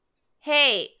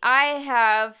Hey, I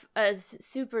have a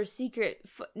super secret,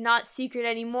 not secret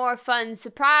anymore, fun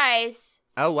surprise.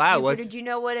 Oh wow, Did you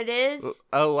know what it is?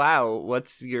 oh wow,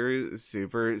 what's your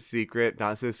super secret,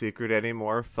 not so secret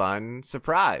anymore fun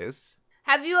surprise?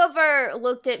 Have you ever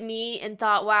looked at me and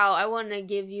thought, wow, I want to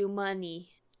give you money?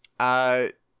 Uh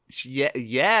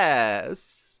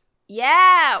yes.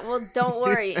 Yeah, well, don't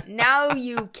worry. Now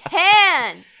you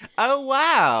can. Oh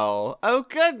wow. Oh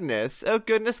goodness. Oh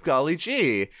goodness golly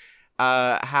gee.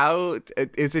 How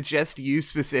is it just you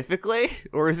specifically,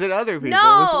 or is it other people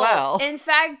as well? In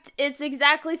fact, it's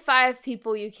exactly 5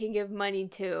 people you can give money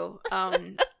to.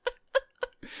 Am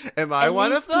I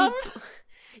one of them?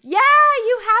 Yeah,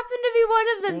 you happen to be one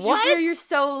of them. What? Jupiter, you're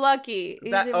so lucky.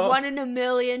 It's a 1 in a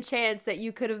million chance that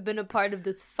you could have been a part of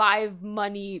this 5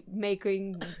 money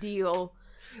making deal.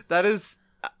 That is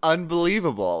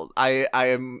unbelievable. I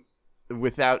am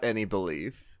without any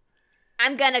belief.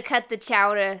 I'm gonna cut the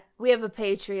chowder. We have a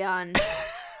Patreon.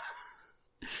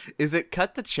 Is it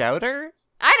cut the chowder?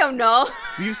 I don't know.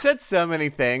 You've said so many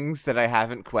things that I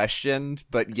haven't questioned,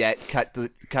 but yet cut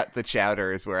the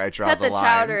chowder is where I draw the line.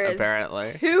 Chowder apparently,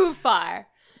 is too far.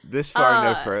 This far,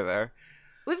 no further.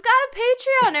 We've got a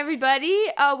Patreon, everybody.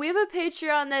 We have a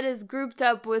Patreon that is grouped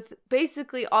up with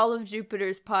basically all of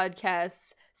Jupiter's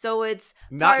podcasts. So it's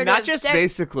not just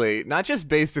basically,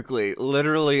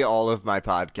 literally all of my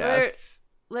podcasts.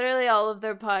 Literally all of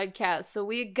their podcasts. So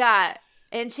we got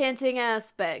Enchanting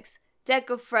Aspects,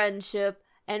 Deck of Friendship,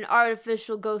 and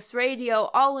Artificial Ghost Radio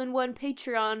all in one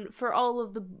Patreon for all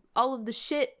of the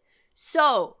shit.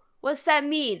 So, what's that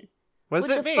mean? What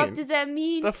the fuck does that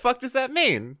mean? The fuck does that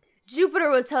mean?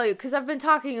 Jupiter will tell you, because I've been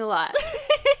talking a lot.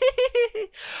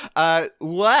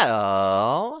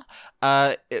 Well,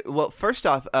 first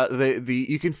off,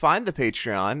 you can find the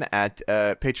Patreon at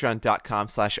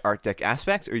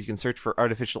patreon.com/artdeckaspects, or you can search for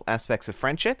Artificial Aspects of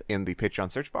Friendship in the Patreon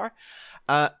search bar.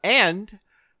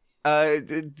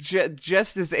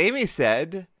 Just as Amy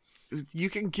said, you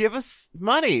can give us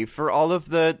money for all of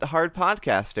the hard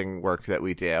podcasting work that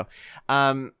we do.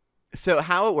 So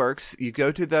how it works, you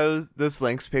go to those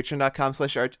links,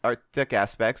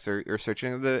 patreon.com/artdeckaspects, or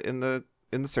searching in the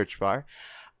search bar,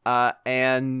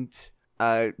 and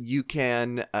you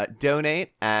can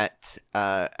donate at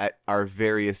our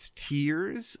various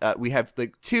tiers. We have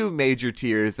like 2 major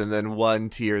tiers, and then 1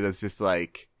 tier that's just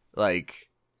like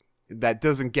that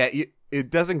doesn't get you. It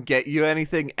doesn't get you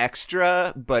anything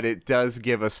extra, but it does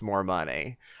give us more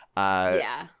money.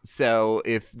 Yeah. So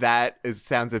if that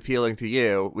sounds appealing to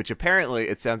you, which apparently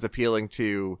it sounds appealing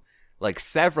to like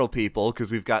several people,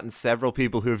 because we've gotten several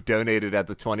people who have donated at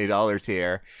the $20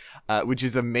 tier, which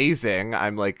is amazing.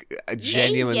 I'm like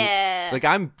genuinely,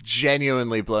 I'm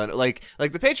genuinely blown. Like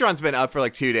the Patreon's been up for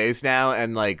like 2 days now,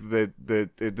 and like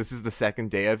this is the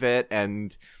second day of it,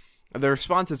 and the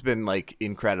response has been like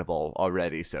incredible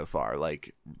already so far.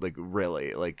 Like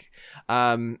really,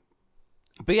 but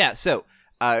yeah, so.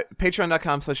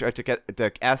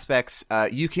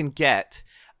 Patreon.com/artdeckaspects. You can get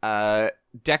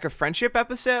Deck of Friendship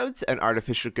episodes and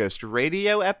Artificial Ghost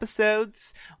Radio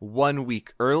episodes 1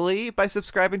 week early by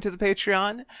subscribing to the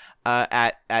Patreon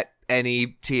at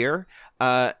any tier.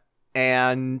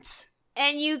 And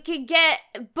you can get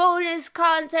bonus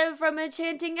content from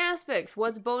Enchanting Aspects.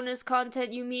 What's bonus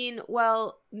content, you mean?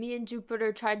 Well, me and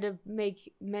Jupiter tried to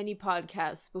make many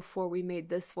podcasts before we made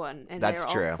this one, and that's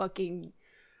they're true. All fucking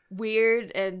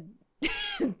weird, and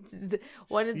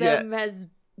one of them has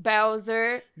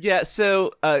Bowser. Yeah,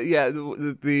 so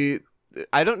the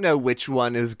I don't know which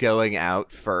one is going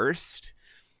out first,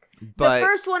 but the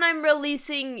first one I'm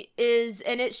releasing is,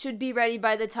 and it should be ready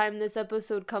by the time this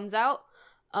episode comes out,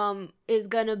 is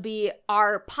gonna be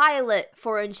our pilot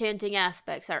for Enchanting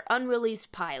Aspects, our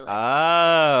unreleased pilot.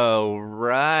 Oh,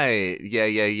 right. Yeah.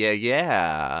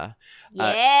 Yeah.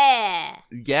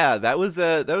 Yeah, that was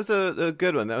a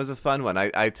good one. That was a fun one.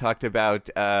 I talked about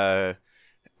I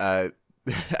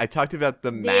talked about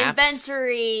the maps. The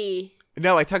inventory.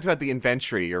 No, I talked about the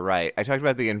inventory. You're right. I talked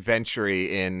about the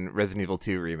inventory in Resident Evil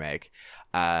 2 remake.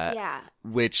 Yeah.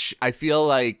 Which I feel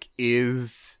like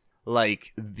is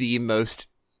like the most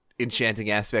Enchanting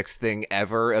Aspects thing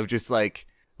ever, of just like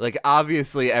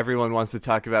obviously everyone wants to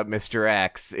talk about Mr.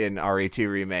 X in RE2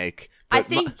 remake. I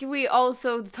think we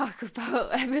also talk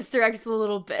about Mr. X a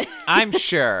little bit. I'm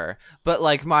sure. But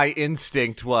like my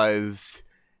instinct was,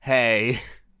 hey,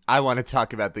 I want to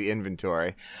talk about the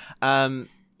inventory.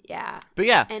 Yeah. But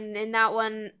yeah. And in that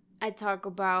one, I talk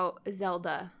about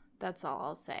Zelda. That's all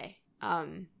I'll say.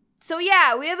 So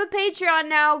yeah, we have a Patreon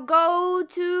now. Go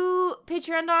to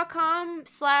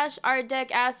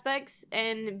patreon.com/artdeckaspects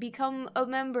and become a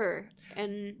member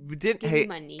and give me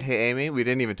money. Hey, Amy, we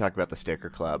didn't even talk about the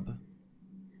sticker club.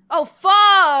 Oh,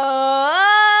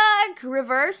 fuck!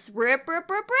 Reverse. Rip. We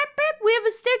have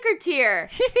a sticker tier.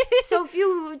 So if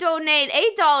you donate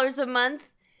 $8 a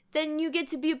month, then you get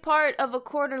to be a part of a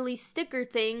quarterly sticker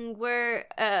thing where,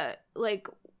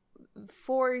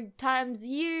 4 times a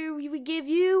year, we would give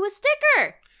you a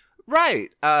sticker. Right.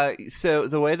 So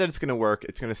the way that it's going to work,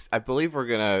 I believe we're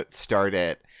going to start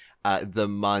it the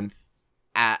month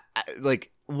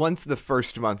once the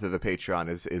first month of the Patreon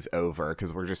is over,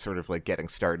 because we're just sort of like getting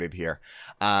started here.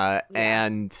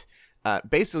 And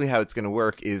basically how it's going to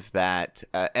work is that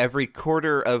every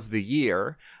quarter of the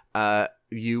year,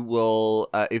 you will,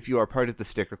 if you are part of the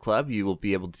sticker club, you will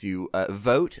be able to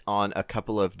vote on a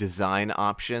couple of design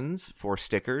options for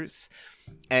stickers.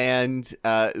 And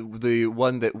the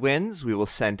one that wins, we will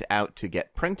send out to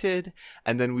get printed,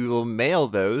 and then we will mail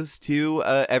those to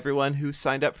everyone who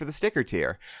signed up for the sticker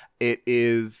tier. It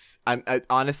is,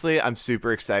 honestly, I'm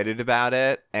super excited about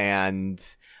it, and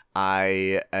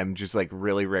I am just like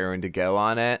really raring to go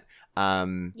on it.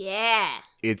 Yeah.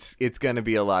 It's going to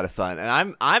be a lot of fun,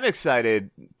 and I'm excited.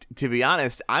 To be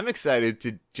honest, I'm excited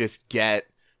to just get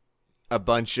a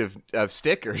bunch of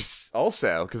stickers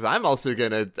also, because I also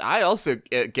get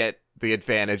the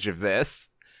advantage of this.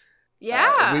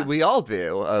 Yeah, we all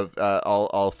do, of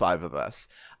all 5 of us.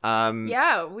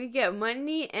 Yeah, we get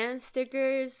money and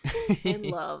stickers and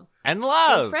love and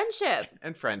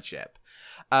friendship.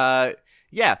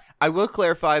 Yeah, I will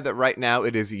clarify that right now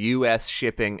it is U.S.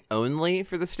 shipping only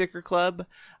for the sticker club,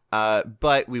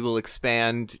 but we will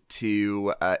expand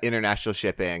to international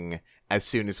shipping as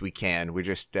soon as we can. We're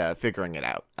just figuring it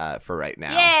out for right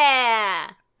now. Yeah.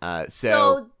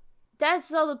 So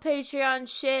that's all the Patreon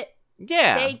shit.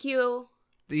 Yeah. Thank you.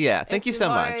 Yeah, thank you so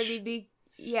much. If you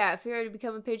already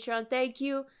become a Patreon, thank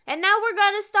you. And now we're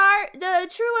gonna start the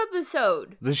true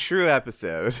episode. The true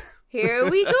episode. Here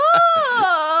we go.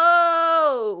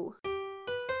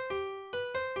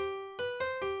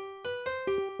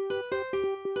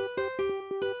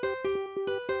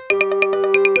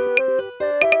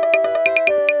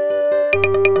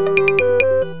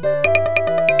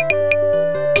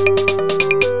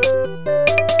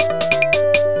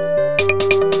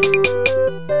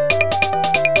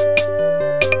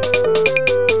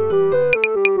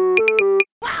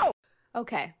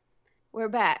 Okay, we're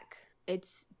back.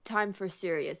 It's time for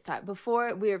serious time.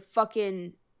 Before, we were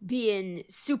fucking being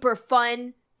super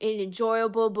fun and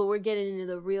enjoyable, but we're getting into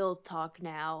the real talk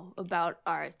now about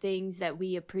our things that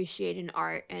we appreciate in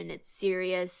art, and it's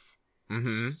serious.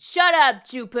 Mm-hmm. Shut up,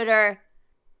 Jupiter.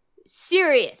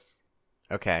 Serious.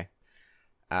 Okay.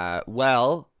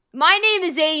 Well, my name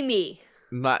is Amy.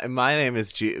 My name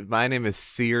is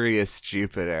Serious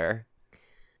Jupiter.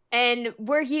 And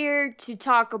we're here to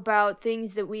talk about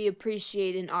things that we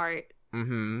appreciate in art.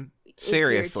 Mm-hmm.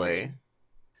 Seriously.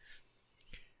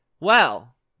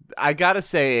 Well, I gotta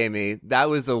say, Amy, that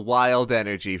was a wild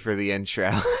energy for the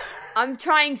intro. I'm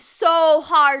trying so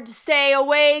hard to stay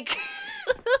awake.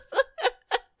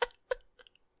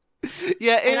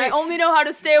 Yeah, Amy, and I only know how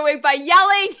to stay awake by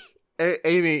yelling.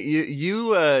 Amy,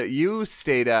 you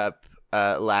stayed up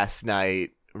last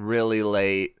night really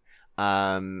late.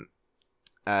 Being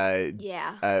a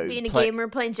gamer,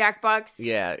 playing Jackbox.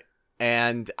 Yeah,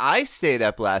 and I stayed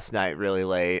up last night really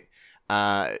late.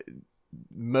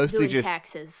 Mostly doing just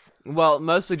taxes. Well,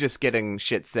 mostly just getting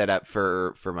shit set up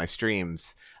for my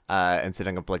streams, and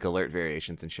setting up like alert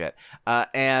variations and shit.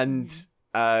 But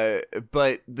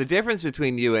the difference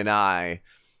between you and I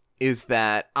is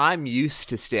that I'm used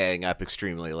to staying up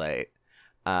extremely late,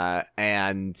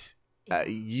 and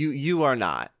you are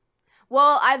not.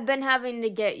 Well, I've been having to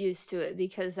get used to it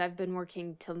because I've been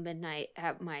working till midnight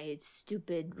at my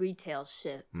stupid retail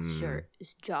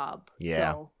job.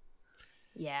 Yeah. So,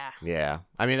 yeah. Yeah.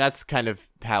 I mean, that's kind of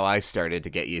how I started to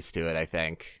get used to it, I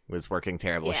think, was working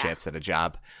terrible shifts at a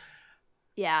job.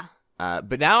 Yeah.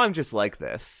 But now I'm just like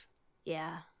this.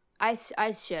 Yeah. I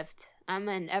shift. I'm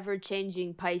an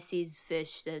ever-changing Pisces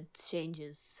fish that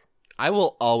changes. I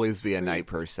will always be a night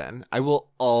person.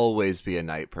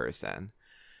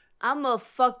 I'm a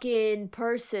fucking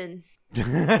person.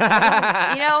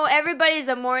 Everybody's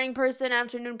a morning person,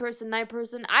 afternoon person, night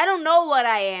person. I don't know what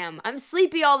I am. I'm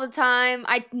sleepy all the time.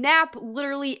 I nap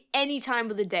literally any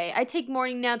time of the day. I take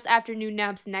morning naps, afternoon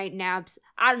naps, night naps.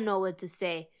 I don't know what to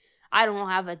say. I don't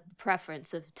have a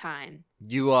preference of time.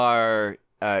 You are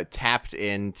tapped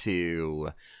into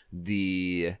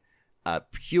the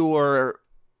pure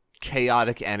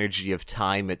chaotic energy of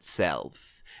time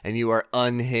itself. and you are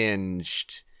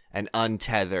unhinged and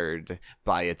untethered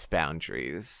by its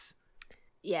boundaries.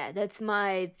 Yeah, that's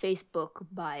my Facebook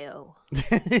bio.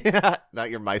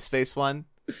 Not your MySpace one?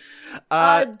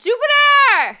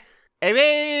 Jupiter!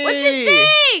 Amy! What's your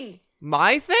thing?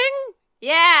 My thing?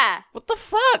 Yeah. What the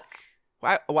fuck?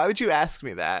 Why would you ask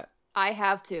me that? I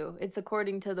have to. It's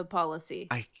according to the policy.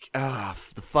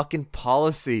 The fucking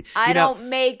policy. I don't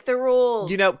make the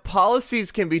rules. Policies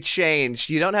can be changed.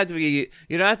 You don't have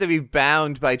to be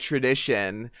bound by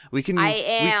tradition. We can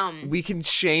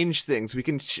change things. We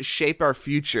can shape our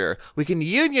future. We can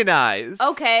unionize.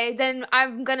 Okay, then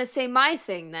I'm going to say my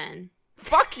thing then.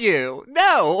 Fuck you.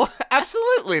 No,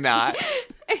 absolutely not.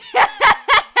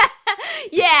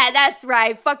 Yeah, that's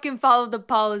right. Fucking follow the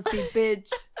policy,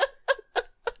 bitch.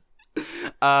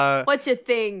 What's your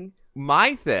thing?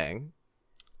 My thing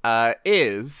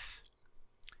is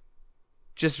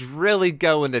just really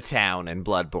going to town in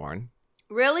Bloodborne.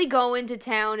 Really going to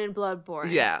town in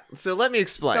Bloodborne? Yeah, so let me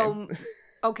explain. So,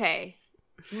 okay.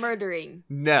 Murdering.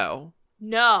 No.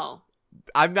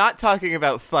 I'm not talking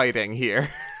about fighting here.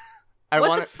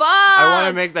 What the fuck? I want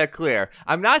to make that clear.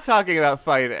 I'm not talking about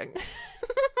fighting.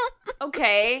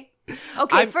 Okay,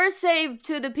 first say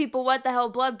to the people what the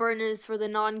hell Bloodborne is for the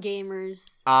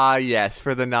non-gamers. Yes,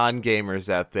 for the non-gamers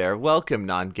out there. Welcome,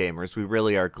 non-gamers. We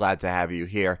really are glad to have you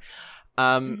here.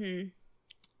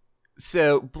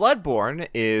 So Bloodborne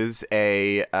is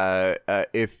a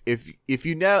if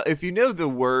you know the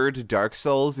word Dark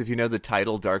Souls, if you know the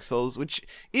title Dark Souls, which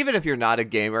even if you're not a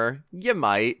gamer, you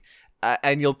might,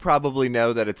 and you'll probably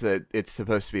know that it's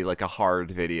supposed to be like a hard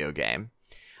video game.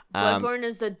 Bloodborne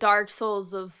is the Dark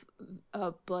Souls of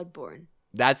Bloodborne.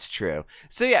 That's true.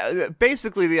 So yeah,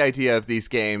 basically the idea of these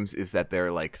games is that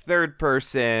they're like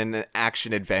third-person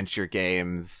action-adventure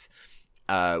games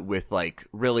with like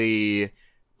really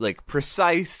like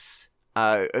precise,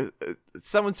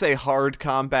 some would say hard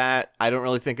combat. I don't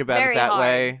really think about it that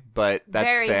way, but that's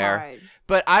very fair. Hard.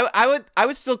 But I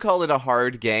would still call it a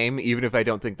hard game, even if I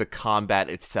don't think the combat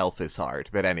itself is hard.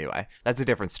 But anyway, that's a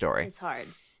different story. It's hard.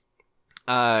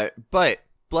 But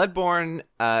Bloodborne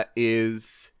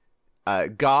is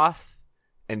goth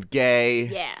and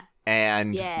gay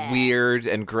and weird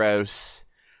and gross.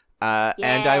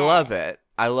 And I love it.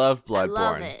 I love Bloodborne.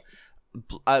 I love it.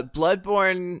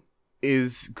 Bloodborne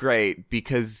is great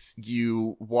because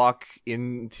you walk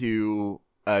into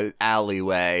a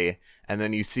alleyway and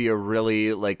then you see a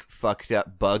really like fucked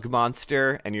up bug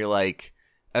monster and you're like,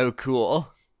 oh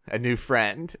cool, a new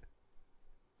friend.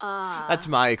 That's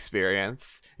my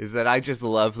experience, is that I just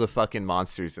love the fucking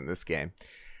monsters in this game.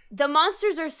 The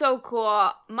monsters are so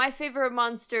cool. My favorite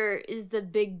monster is the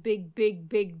big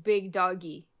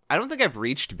doggy. I don't think I've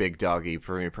reached Big Doggy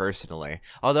for me personally,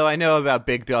 although I know about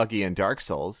Big Doggy in Dark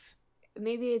Souls.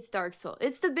 Maybe it's Dark Souls.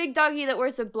 It's the big doggy that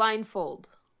wears a blindfold.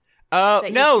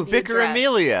 No, Vicar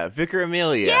Amelia.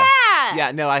 Yeah!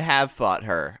 Yeah, no, I have fought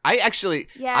her. I actually,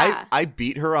 I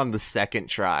beat her on the second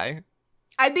try.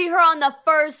 I beat her on the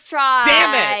first try.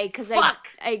 Damn it! Fuck!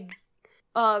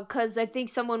 Because I think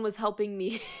someone was helping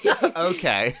me.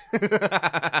 Okay.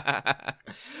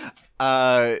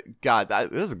 God,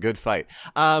 that was a good fight.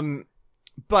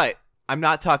 But I'm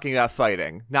not talking about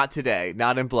fighting. Not today.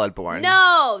 Not in Bloodborne.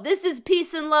 No, this is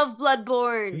Peace and Love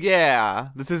Bloodborne. Yeah,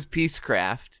 this is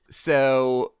Peacecraft.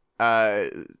 So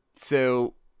in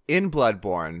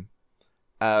Bloodborne,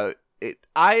 I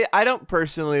don't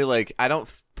personally I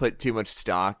don't put too much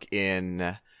stock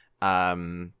in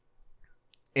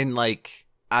like,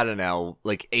 I don't know,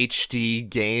 like HD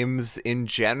games in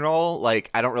general.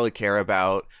 Like, I don't really care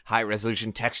about high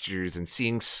resolution textures and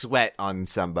seeing sweat on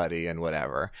somebody and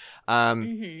whatever.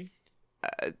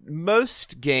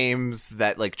 Most games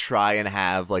that like try and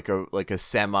have like a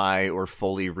semi or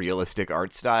fully realistic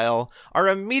art style are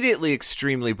immediately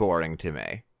extremely boring to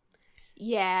me.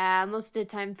 Yeah, most of the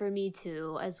time for me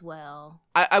too, as well.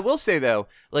 I will say, though,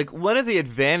 like, one of the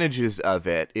advantages of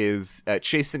it is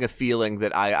chasing a feeling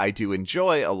that I do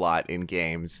enjoy a lot in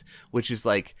games, which is,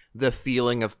 like, the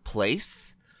feeling of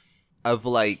place, of,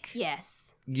 like,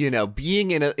 yes, you know, being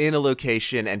in a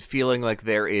location and feeling like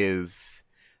there is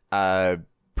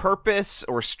purpose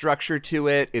or structure to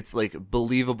it. It's, like,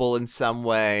 believable in some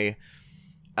way.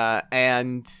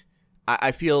 And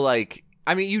I feel like,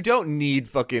 I mean, you don't need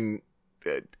fucking...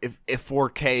 If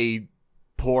 4K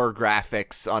poor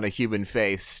graphics on a human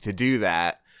face to do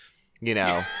that, you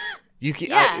know, you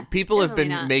can. People have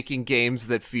been making games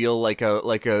that feel like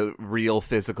a real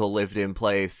physical lived in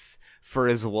place for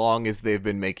as long as they've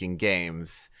been making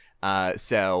games.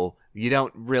 So you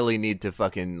don't really need to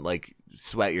fucking like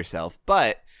sweat yourself.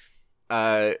 But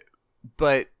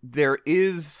But there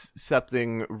is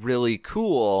something really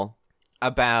cool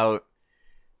about,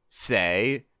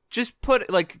 say, just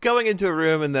going into a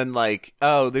room and then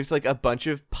there's a bunch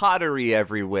of pottery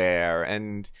everywhere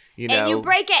and, And you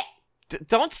break it!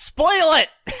 Don't spoil it!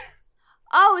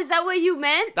 Oh, is that what you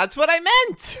meant? That's what I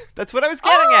meant! That's what I was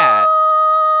getting at!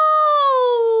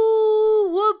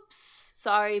 Oh! Whoops.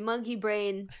 Sorry, monkey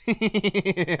brain.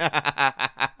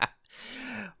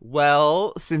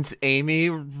 Well, since Amy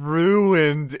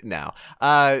ruined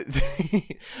but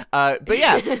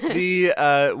yeah,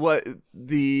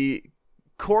 the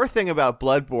core thing about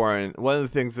Bloodborne, one of the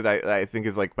things that I think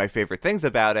is my favorite things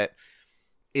about it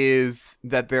is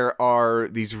that there are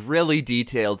these really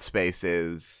detailed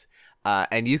spaces,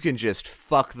 and you can just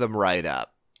fuck them right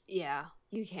up. Yeah,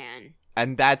 you can.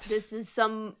 And this is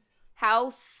some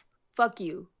house. Fuck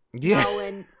you. Yeah.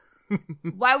 And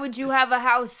why would you have a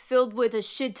house filled with a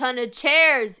shit ton of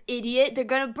chairs, idiot? They're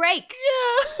gonna break.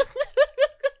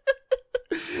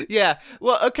 Yeah. Yeah.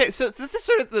 Well, okay, so this is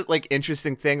sort of the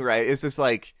interesting thing, right? Is this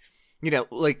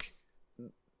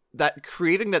that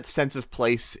creating that sense of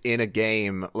place in a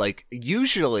game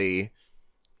usually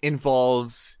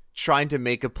involves trying to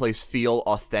make a place feel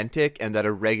authentic and that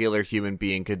a regular human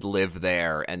being could live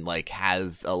there and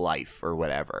has a life or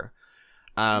whatever.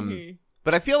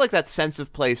 But I feel like that sense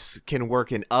of place can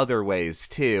work in other ways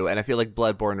too, and I feel like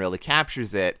Bloodborne really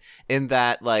captures it in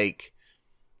that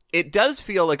it does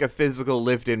feel like a physical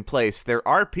lived-in place. There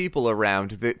are people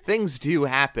around, that things do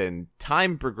happen,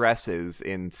 time progresses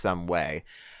in some way.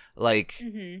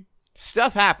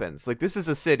 Stuff happens. This is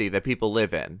a city that people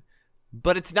live in,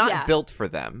 but it's not built for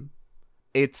them.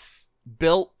 It's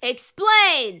built...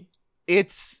 Explain!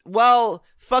 It's,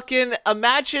 fucking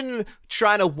imagine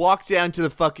trying to walk down to the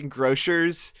fucking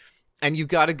grocers and you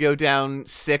gotta go down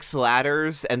 6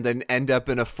 ladders and then end up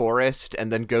in a forest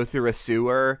and then go through a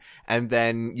sewer and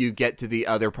then you get to the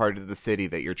other part of the city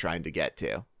that you're trying to get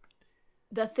to.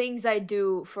 The things I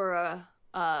do for a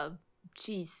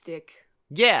cheese stick.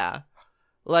 Yeah.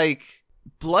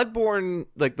 Bloodborne,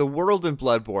 the world in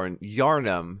Bloodborne,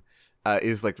 Yharnam,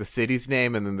 is the city's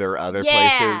name, and then there are other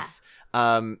places.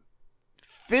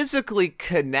 Physically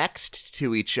connect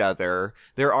to each other.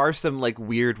 There are some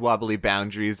weird wobbly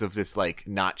boundaries of just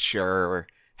not sure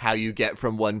how you get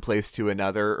from one place to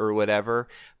another or whatever.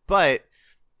 But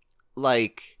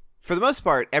for the most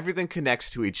part, everything connects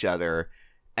to each other,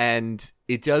 and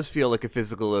it does feel like a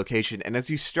physical location. And as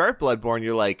you start Bloodborne,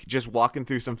 you're just walking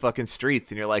through some fucking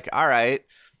streets, and you're all right,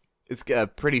 it's a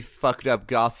pretty fucked up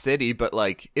goth city, but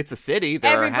it's a city.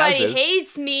 There are houses. Everybody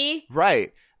hates me.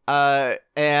 Right.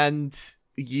 And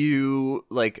you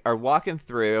are walking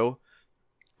through,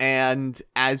 and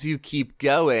as you keep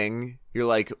going,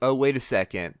 you're oh, wait a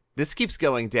second. This keeps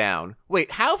going down.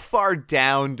 Wait, how far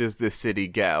down does this city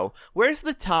go? Where's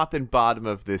the top and bottom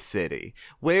of this city?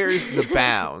 Where's the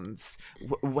bounds?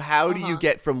 How do you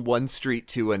get from one street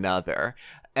to another?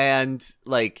 And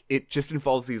it just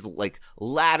involves these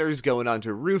ladders going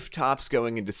onto rooftops,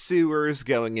 going into sewers,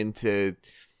 going into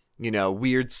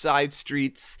weird side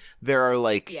streets. There are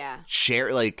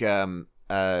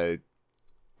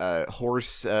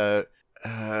horse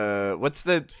what's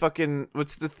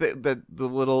the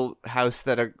little house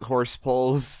that a horse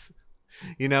pulls?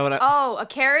 A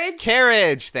carriage?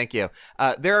 Carriage, thank you.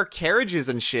 There are carriages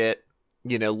and shit,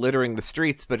 littering the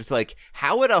streets, but it's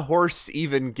how would a horse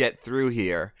even get through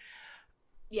here?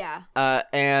 Yeah.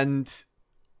 And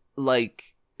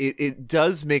it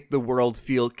does make the world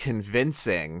feel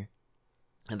convincing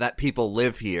that people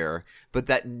live here, but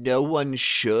that no one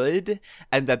should,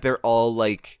 and that they're all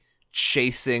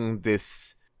chasing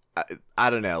this I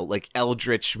don't know,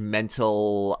 eldritch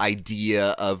mental idea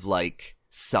of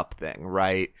something,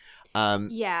 right?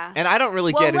 Yeah. And I don't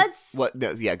really get it. What?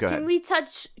 No, yeah, go ahead.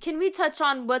 Can we touch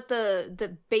on what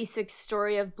the basic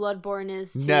story of Bloodborne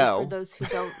is too, for those who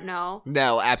don't know?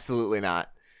 No, absolutely not.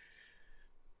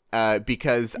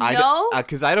 Because I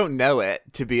don't know it,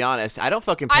 to be honest. I don't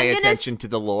fucking pay attention to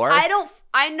the lore.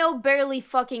 I know barely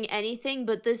fucking anything,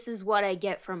 but this is what I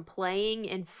get from playing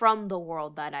and from the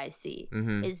world that I see.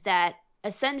 Mm-hmm. Is that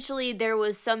essentially there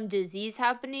was some disease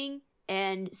happening,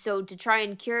 and so to try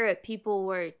and cure it, people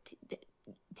were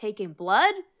taking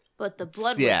blood, but the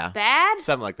blood was bad.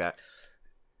 Something like that.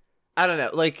 I don't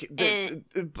know.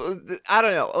 I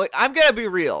don't know. I'm gonna be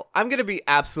real. I'm gonna be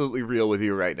absolutely real with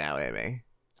you right now, Amy.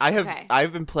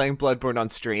 I've been playing Bloodborne on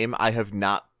stream. I have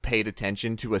not paid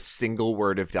attention to a single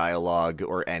word of dialogue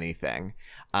or anything.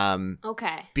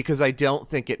 Okay. Because I don't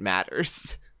think it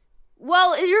matters.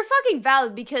 Well, you're fucking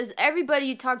valid, because everybody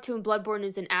you talk to in Bloodborne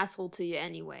is an asshole to you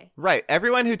anyway. Right.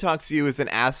 Everyone who talks to you is an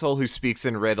asshole who speaks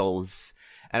in riddles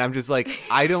And I'm just like,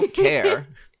 I don't care.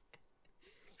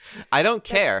 I don't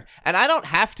care, and I don't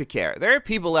have to care. There are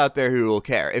people out there who will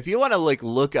care. If you want to like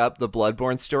look up the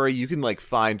Bloodborne story, you can like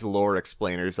find lore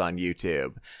explainers on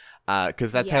YouTube,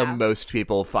 because that's how most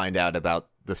people find out about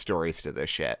the stories to this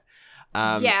shit.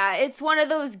 Yeah, it's one of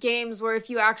those games where if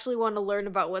you actually want to learn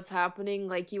about what's happening,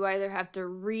 like you either have to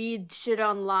read shit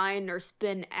online or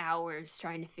spend hours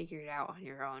trying to figure it out on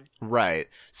your own. Right.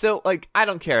 So like, I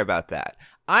don't care about that.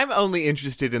 I'm only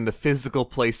interested in the physical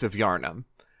place of Yharnam.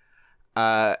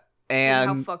 And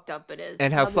how fucked up it is.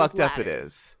 And how fucked up it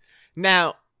is.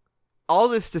 Now, all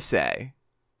this to say,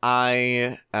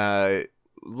 I,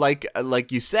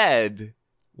 like you said,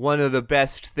 one of the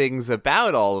best things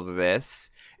about all of this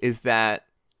is that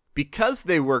because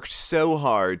they worked so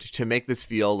hard to make this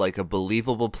feel like a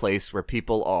believable place where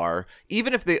people are,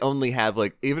 even if they only have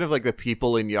even if the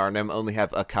people in Yharnam only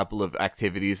have a couple of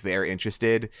activities they're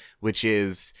interested, which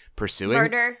is pursuing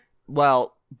murder.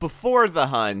 Well, before the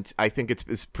hunt, I think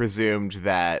it's presumed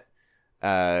that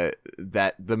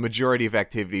that the majority of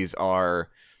activities are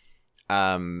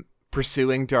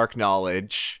pursuing dark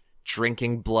knowledge,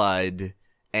 drinking blood,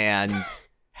 and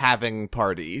having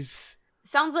parties.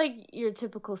 Sounds like your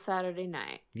typical Saturday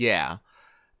night. Yeah.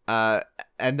 And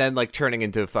then like turning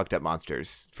into fucked up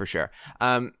monsters for sure.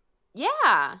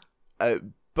 Yeah.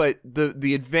 But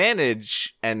the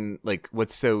advantage and like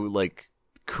what's so like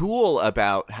cool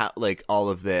about how like all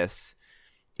of this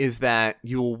is that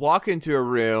you will walk into a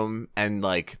room and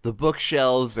like the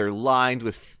bookshelves are lined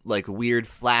with like weird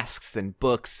flasks and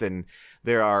books, and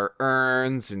there are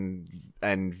urns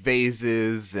and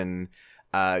vases and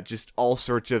just all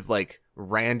sorts of like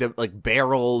random like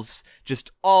barrels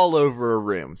just all over a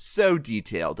room. So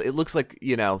detailed. It looks like,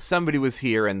 you know, somebody was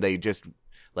here and they just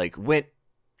like went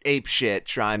ape shit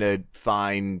trying to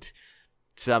find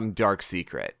some dark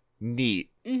secret. Neat.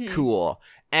 Mm-hmm. Cool.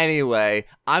 Anyway,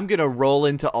 I'm gonna roll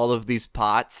into all of these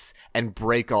pots and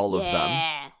break all of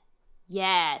them.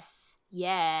 Yes.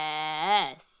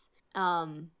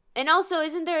 And also,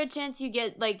 isn't there a chance you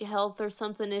get like health or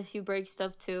something if you break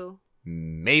stuff too?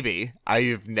 Maybe.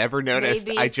 I've never noticed.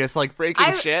 Maybe. I just like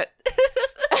breaking shit.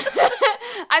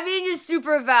 I mean, you're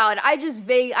super valid. I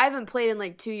haven't played in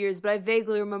like 2 years, but I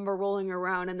vaguely remember rolling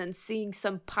around and then seeing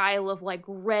some pile of like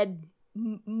red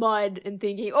mud and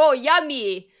thinking, oh,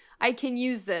 yummy, I can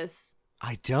use this.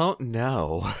 I don't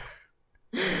know.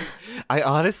 I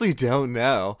honestly don't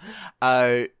know.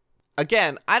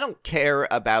 Again, I don't care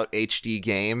about HD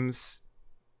games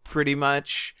pretty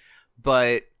much,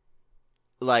 but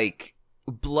like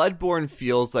Bloodborne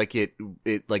feels like it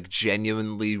like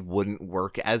genuinely wouldn't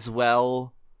work as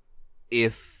well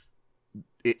if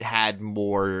it had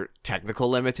more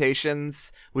technical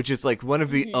limitations, which is like one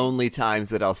of the only times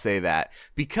that I'll say that,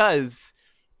 because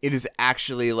it is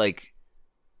actually like,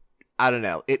 I don't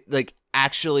know, it like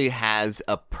actually has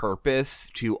a purpose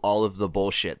to all of the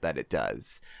bullshit that it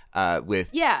does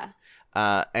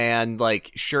and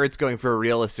like, sure, it's going for a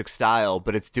realistic style,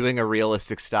 but it's doing a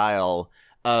realistic style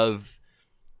of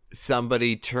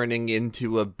somebody turning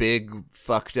into a big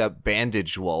fucked up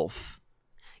bandage wolf.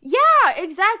 Yeah,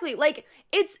 exactly. Like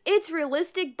it's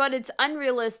realistic, but it's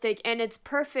unrealistic, and it's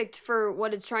perfect for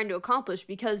what it's trying to accomplish,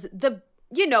 because the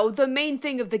main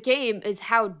thing of the game is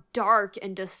how dark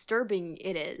and disturbing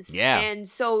it is. Yeah. And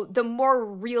so the more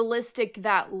realistic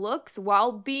that looks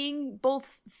while being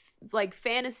both like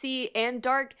fantasy and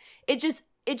dark, it just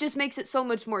makes it so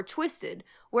much more twisted.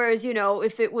 Whereas,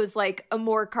 if it was like a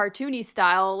more cartoony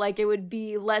style, like it would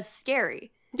be less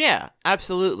scary. Yeah,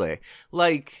 absolutely.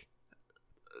 Like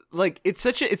it's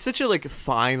such a like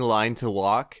fine line to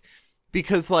walk,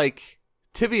 because like,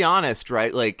 to be honest,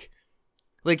 right? Like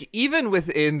even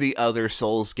within the other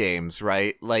Souls games,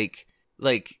 right? Like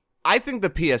I think the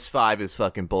PS5 is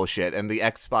fucking bullshit, and the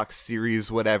Xbox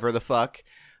Series whatever the fuck,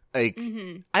 like,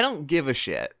 I don't give a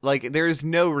shit. Like, there's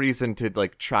no reason to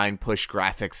like try and push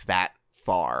graphics that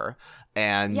far,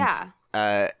 and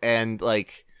and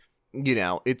like,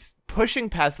 it's pushing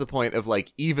past the point of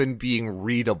like even being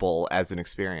readable as an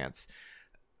experience.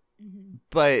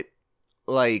 But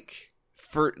like,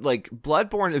 for like,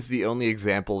 Bloodborne is the only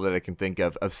example that I can think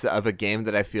of a game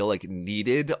that I feel like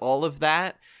needed all of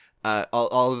that,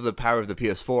 all of the power of the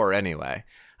PS4 anyway.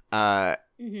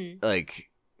 Like,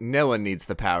 no one needs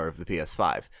the power of the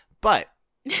PS5, but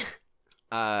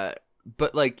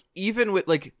like, even with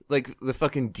like the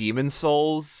fucking Demon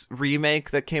Souls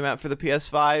remake that came out for the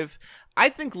PS5, I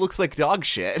think looks like dog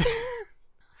shit.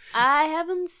 I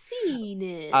haven't seen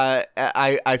it.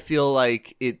 I feel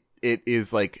like it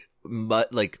is like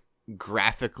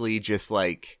graphically just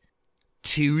like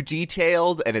too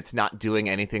detailed and it's not doing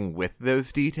anything with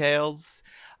those details.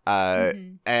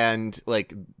 And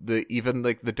like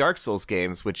the Dark Souls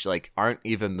games, which like aren't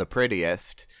even the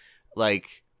prettiest,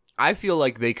 like I feel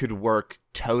like they could work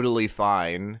totally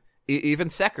fine. Even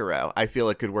Sekiro, I feel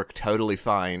it could work totally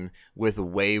fine with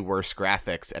way worse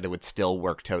graphics, and it would still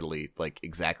work totally like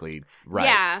exactly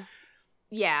right.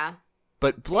 Yeah.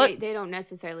 But they don't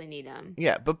necessarily need them.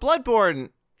 Yeah, but Bloodborne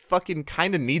fucking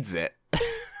kind of needs it.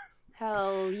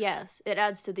 Hell yes, it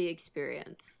adds to the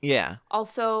experience. Yeah.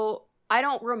 Also, I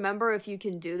don't remember if you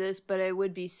can do this, but it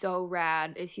would be so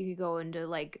rad if you could go into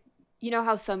like, you know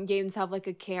how some games have like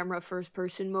a camera first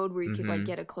person mode where you could like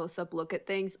get a close up look at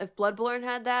things? If Bloodborne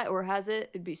had that or has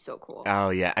it, it'd be so cool. Oh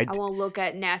yeah. I won't look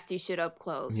at nasty shit up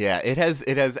close. Yeah, it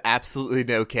has absolutely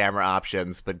no camera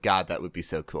options, but God, that would be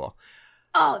so cool.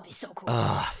 Oh, it'd be so cool.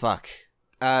 Fuck.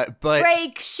 But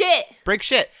break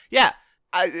shit. Yeah.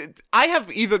 I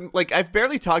have even like I've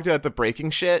barely talked about the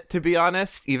breaking shit, to be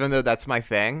honest, even though that's my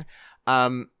thing.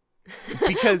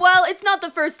 Because well, it's not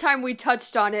the first time we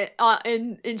touched on it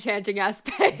in Enchanting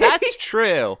Aspect. That's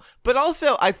true. But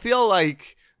also I feel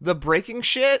like the breaking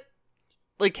shit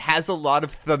like has a lot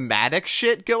of thematic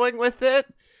shit going with it.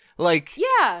 Like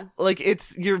yeah. Like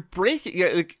you're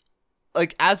breaking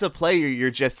like as a player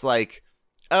you're just like,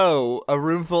 "Oh, a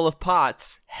room full of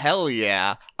pots. Hell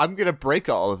yeah. I'm going to break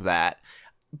all of that."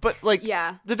 But like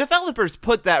the developers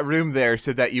put that room there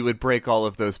so that you would break all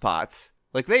of those pots.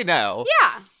 Like they know.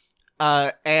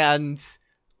 Yeah. And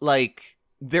like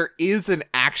there is an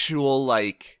actual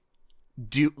like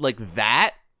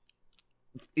that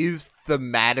is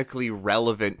thematically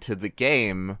relevant to the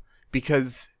game,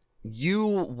 because you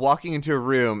walking into a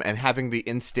room and having the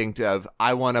instinct of,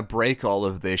 I want to break all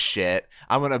of this shit.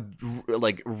 I want to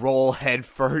like roll head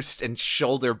first and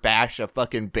shoulder bash a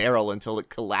fucking barrel until it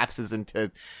collapses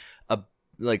into a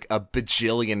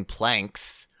bajillion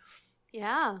planks.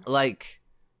 Yeah. Like,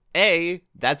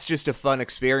 that's just a fun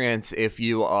experience if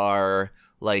you are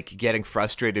like getting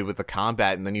frustrated with the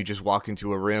combat and then you just walk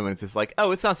into a room and it's just like,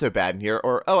 oh, it's not so bad in here,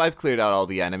 or oh, I've cleared out all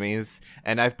the enemies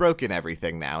and I've broken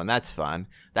everything now, and that's fun.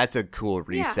 That's a cool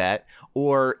reset. Yeah.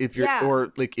 Or if you're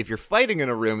or like if you're fighting in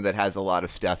a room that has a lot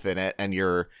of stuff in it and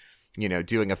you're, you know,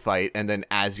 doing a fight and then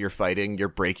as you're fighting you're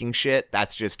breaking shit,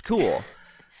 that's just cool.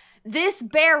 This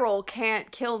barrel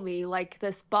can't kill me like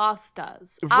this boss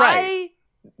does. Right. I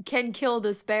can kill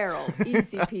this barrel.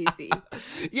 Easy peasy.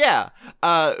 Yeah.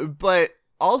 But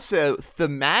also,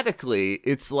 thematically,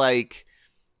 it's like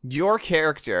your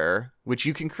character, which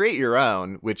you can create your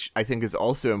own, which I think is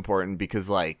also important because,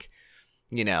 like,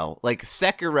 you know, like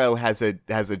Sekiro has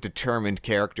a determined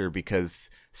character because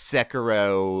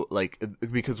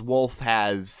because Wolf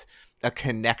has a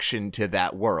connection to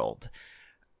that world.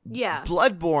 Yeah.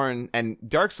 Bloodborne and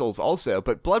Dark Souls also,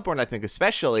 but Bloodborne, I think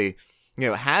especially, you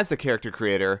know, has a character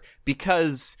creator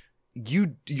because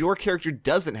your character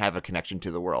doesn't have a connection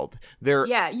to the world.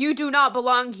 You do not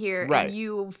belong here, right. And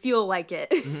you feel like it.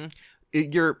 Mm-hmm.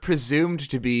 You're presumed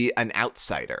to be an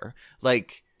outsider.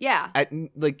 Like,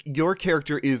 like your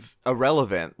character is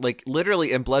irrelevant. Like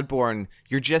literally in Bloodborne,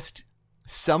 you're just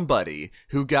somebody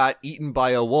who got eaten by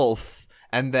a wolf,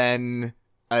 and then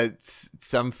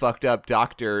some fucked up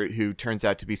doctor who turns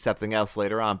out to be something else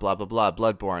later on, blah, blah, blah,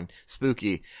 Bloodborne,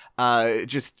 spooky,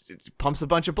 just pumps a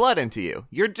bunch of blood into you.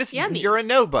 You're just, you're a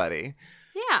nobody.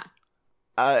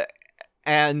 Yeah.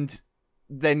 And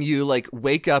then you like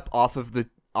wake up off of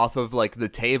like the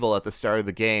table at the start of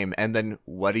the game. And then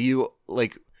what do you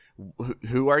like?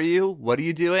 Who are you? What are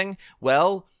you doing?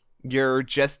 Well, you're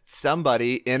just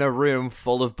somebody in a room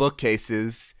full of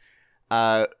bookcases.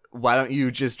 Why don't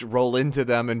you just roll into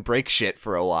them and break shit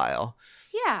for a while?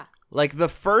 Yeah. Like, the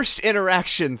first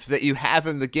interactions that you have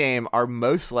in the game are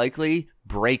most likely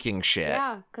breaking shit.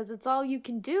 Yeah, because it's all you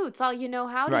can do. It's all you know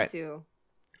how to do.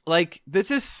 Like,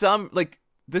 this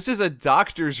is a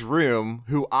doctor's room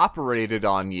who operated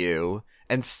on you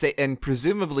and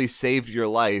presumably saved your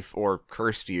life or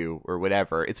cursed you or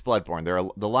whatever. It's Bloodborne.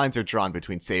 The lines are drawn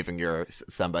between saving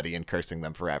somebody and cursing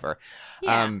them forever.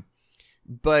 Yeah.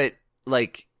 But,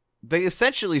 like, they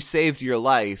essentially saved your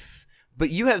life, but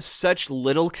you have such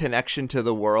little connection to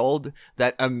the world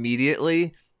that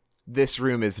immediately this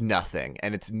room is nothing,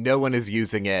 and no one is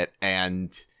using it,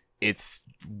 and it's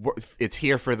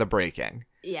here for the breaking.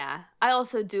 Yeah. I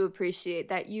also do appreciate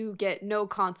that you get no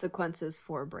consequences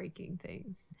for breaking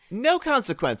things. No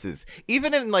consequences.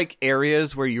 Even in, like,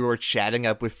 areas where you're chatting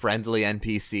up with friendly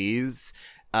NPCs,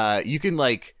 you can,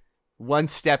 like, one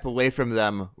step away from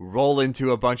them, roll into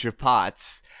a bunch of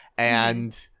pots,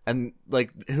 and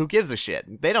like, who gives a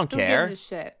shit? They don't care. Who gives a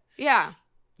shit? Yeah.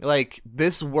 Like,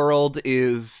 this world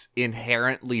is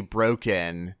inherently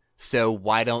broken, so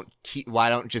why don't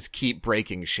just keep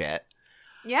breaking shit?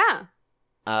 Yeah.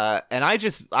 And I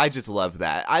just love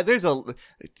that. There's a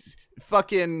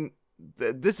fucking,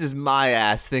 this is my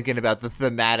ass thinking about the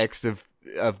thematics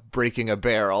of breaking a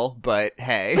barrel, but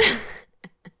hey.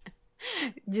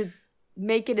 You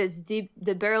make it as deep,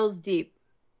 the barrel's deep.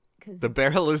 'Cause the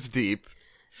barrel is deep.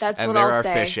 That's and what there I'll are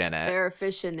say. Fish in it. There are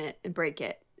fish in it, and break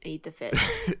it. Eat the fish.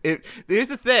 Here's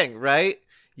the thing, right?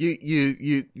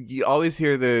 You always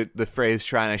hear the phrase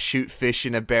trying to shoot fish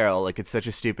in a barrel like it's such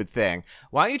a stupid thing.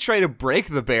 Why don't you try to break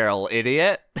the barrel,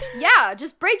 idiot? Yeah,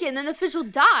 just break it and then the fish will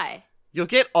die. You'll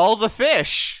get all the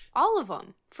fish. All of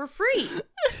them. For free.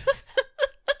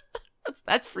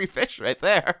 That's free fish right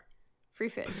there. Free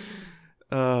fish.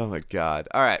 Oh my god.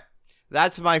 All right.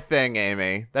 That's my thing,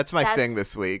 Amy. That's my thing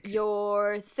this week.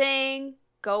 Your thing.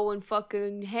 Going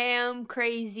fucking ham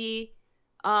crazy.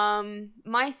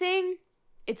 My thing,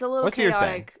 it's a little What's your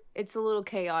chaotic. thing? It's a little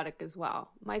chaotic as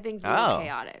well. My thing's a little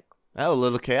chaotic. Oh, a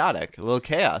little chaotic. A little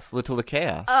chaos. Little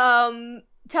chaos.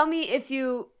 Tell me if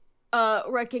you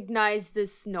recognize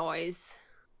this noise.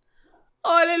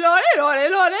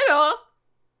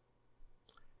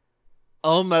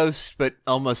 Almost, but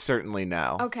almost certainly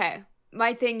no. Okay.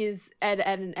 My thing is Ed,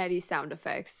 and Eddie sound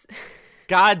effects.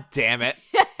 God damn it.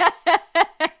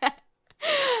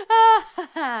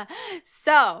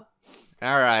 So.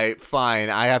 All right, fine.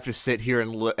 I have to sit here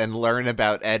and learn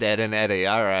about Ed, and Eddie.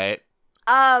 All right.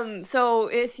 So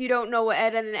if you don't know what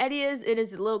Ed, and Eddie is, it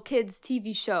is a little kids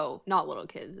TV show. Not little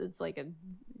kids. It's like a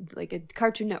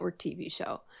Cartoon Network TV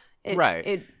show. Right.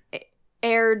 It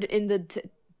aired in the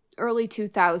early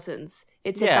 2000s.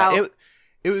 It's about.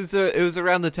 It was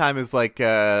around the time as like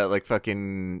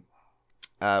fucking.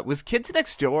 Was Kids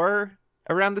Next Door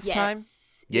around this time?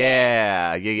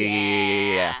 Yeah.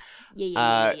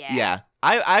 Yeah.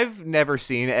 I've never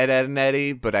seen Ed, and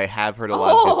Eddie, but I have heard a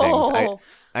lot of good things.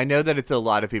 I know that it's a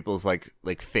lot of people's like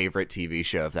favorite TV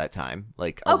show of that time.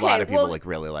 Like a lot of people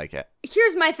really like it.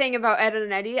 Here's my thing about Ed,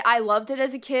 and Eddie. I loved it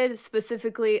as a kid,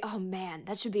 specifically. Oh man,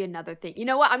 that should be another thing. You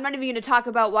know what? I'm not even going to talk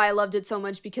about why I loved it so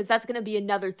much because that's going to be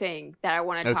another thing that I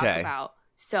want to talk about.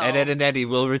 So Ed, and Eddie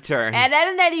will return. Ed,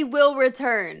 and Eddie will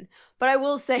return. But I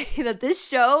will say that this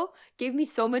show gave me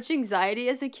so much anxiety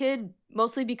as a kid,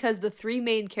 mostly because the three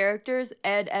main characters,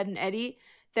 Ed, and Eddie,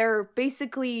 they're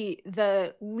basically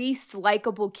the least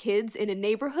likable kids in a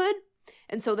neighborhood,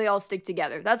 and so they all stick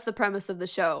together. That's the premise of the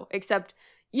show, except,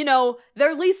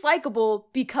 they're least likable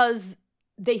because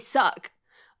they suck.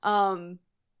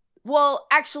 Well,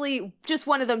 actually, just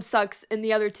one of them sucks, and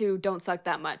the other two don't suck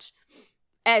that much.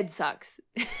 Ed sucks.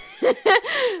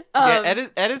 Ed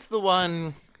is the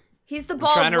one... He's the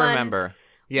bald one. I'm trying to remember.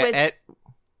 Yeah, Ed...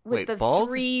 With the bald?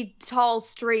 3 tall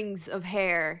strings of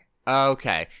hair.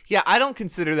 Okay. Yeah, I don't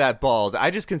consider that bald. I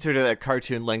just consider that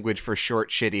cartoon language for short,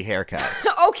 shitty haircut.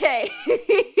 Okay.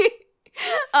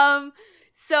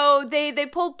 So they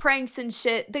pull pranks and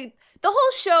shit. The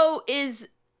whole show is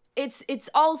it's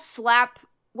all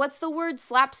what's the word?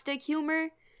 Slapstick humor?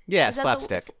 Yeah,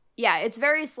 slapstick. Yeah, it's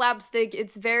very slapstick.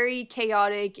 It's very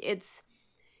chaotic. It's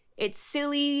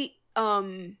silly.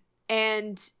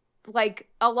 And like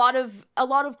a lot of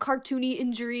cartoony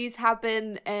injuries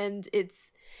happen, and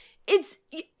it's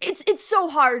so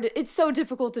hard. It's so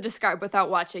difficult to describe without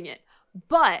watching it.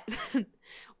 But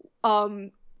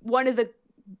one of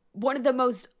the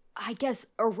most, I guess,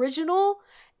 original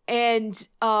and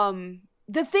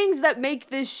the things that make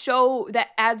this show that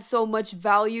adds so much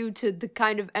value to the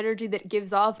kind of energy that it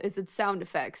gives off is its sound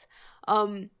effects.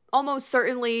 Almost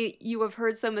certainly you have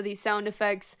heard some of these sound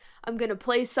effects. I'm gonna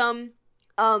play some.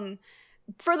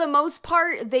 For the most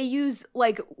part, they use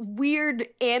like weird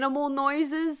animal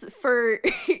noises for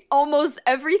almost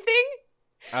everything.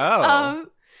 Oh.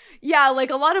 Yeah, like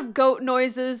a lot of goat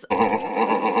noises.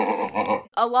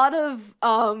 A lot of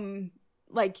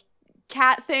like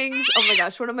cat things. Oh my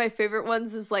gosh, one of my favorite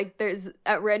ones is like there's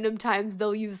at random times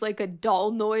they'll use like a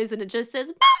doll noise and it just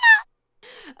says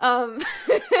Mama!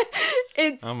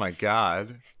 It's oh my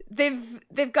god. They've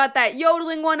got that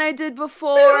yodeling one I did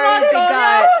before.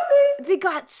 They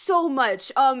got so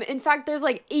much. In fact, there's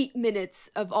like 8 minutes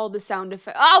of all the sound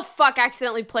effects. Oh fuck, I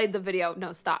accidentally played the video.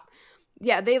 No, stop.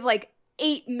 Yeah, they have like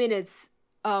 8 minutes,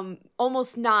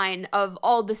 almost 9 of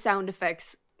all the sound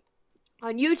effects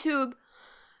on YouTube.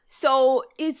 So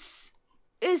it's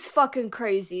fucking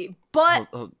crazy. But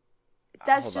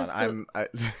that's just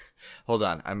hold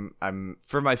on. I'm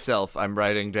for myself, I'm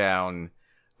writing down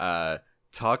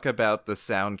talk about the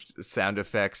sound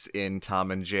effects in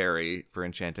Tom and Jerry for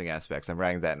enchanting aspects. I'm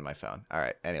writing that in my phone. All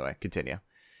right. Anyway, continue.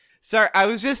 Sorry, I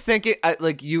was just thinking,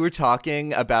 like, you were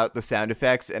talking about the sound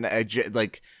effects, and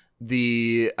like,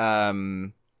 the,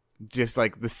 just,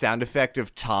 like, the sound effect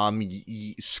of Tom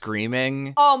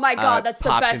screaming. Oh my god, that's the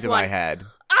best one. Popped into my head.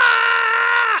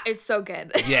 Ah! It's so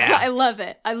good. Yeah. I love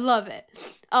it.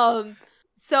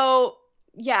 So,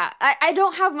 yeah, I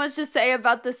don't have much to say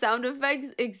about the sound effects,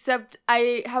 except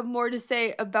I have more to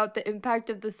say about the impact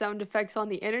of the sound effects on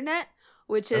the internet,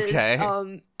 which is,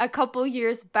 a couple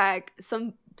years back,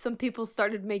 some people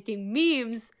started making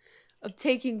memes of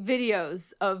taking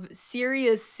videos of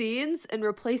serious scenes and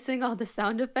replacing all the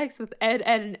sound effects with Ed,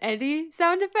 Edd, and Eddy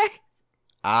sound effects.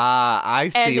 Ah, I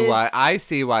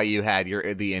see why you had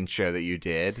the intro that you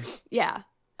did. Yeah.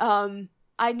 I'm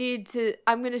going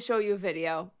to show you a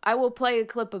video. I will play a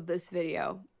clip of this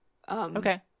video.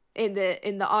 Okay. In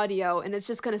the audio, and it's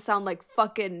just going to sound like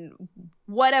fucking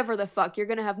whatever the fuck. You're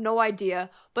going to have no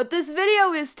idea. But this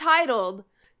video is titled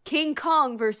King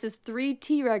Kong versus 3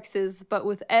 T-Rexes, but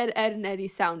with Ed, Edd, and Eddy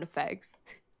sound effects.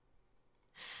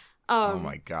 Oh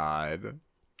my god.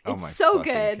 Oh it's my so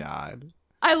fucking good. God.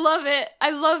 I love it.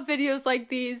 I love videos like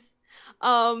these.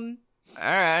 All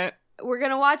right. We're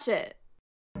going to watch it.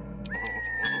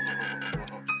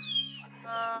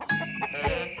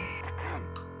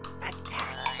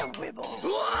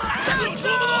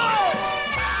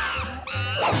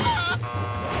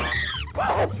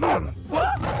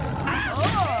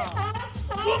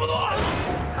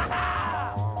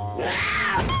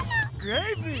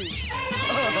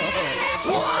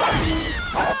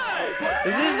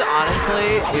 This is honestly,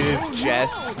 it is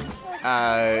just,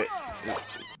 I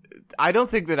don't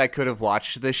think that I could have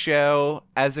watched this show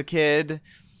as a kid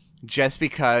just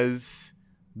because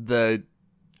the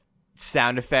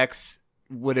sound effects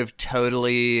would have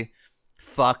totally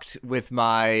fucked with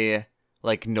my,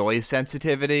 like, noise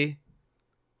sensitivity.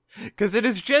 Because it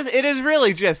is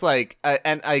really just, like,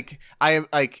 and, like,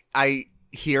 I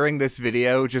hearing this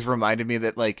video just reminded me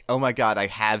that, like, oh my god, I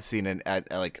have seen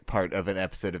like, part of an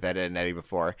episode of Ed, Edd and Eddy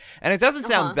before. And it doesn't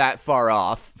sound that far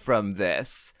off from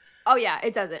this. Oh yeah,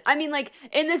 it doesn't. I mean, like,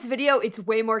 in this video, it's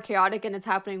way more chaotic and it's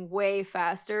happening way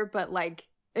faster, but, like,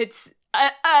 it's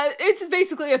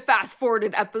basically a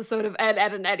fast-forwarded episode of Ed,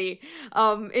 Edd and Eddy.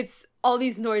 It's all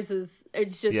these noises.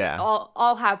 It's just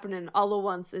all happening all at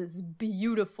once. It's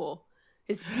beautiful.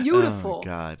 It's beautiful. Oh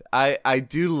god, I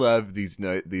do love these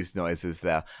noises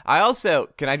though. I also,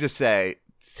 can I just say,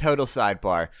 total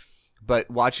sidebar, but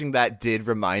watching that did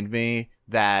remind me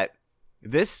that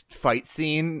this fight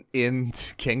scene in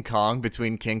King Kong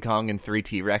between King Kong and 3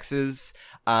 T-Rexes,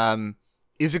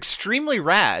 is extremely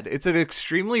rad. It's an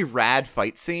extremely rad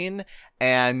fight scene,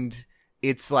 and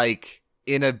it's, like,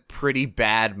 in a pretty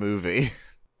bad movie.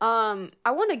 I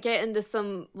want to get into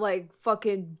some, like,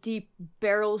 fucking deep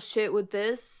barrel shit with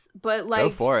this, but, like, go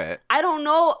for it. I don't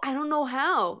know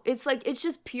how. It's like, it's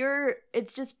just pure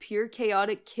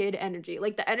chaotic kid energy.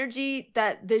 Like, the energy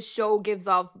that this show gives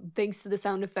off, thanks to the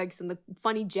sound effects and the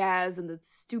funny jazz and the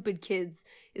stupid kids,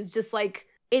 is just, like,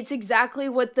 it's exactly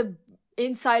what the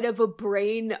inside of a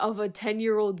brain of a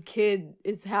 10-year-old kid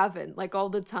is having, like, all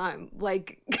the time.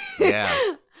 Like, yeah.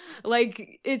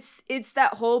 Like, it's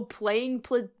that whole playing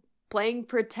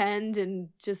pretend and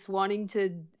just wanting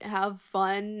to have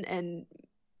fun and,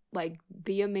 like,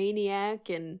 be a maniac.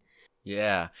 And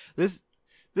yeah, these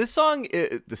sound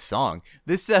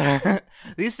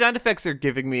effects are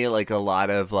giving me, like, a lot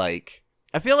of, like,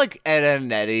 I feel like Ed, Edd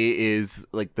and Eddy is,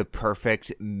 like, the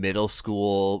perfect middle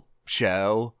school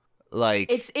show.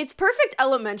 Like, it's perfect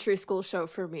elementary school show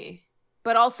for me,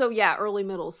 but also, yeah, early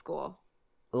middle school.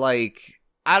 Like,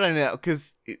 I don't know,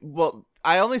 because, well,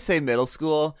 I only say middle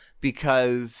school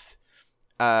because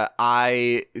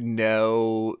I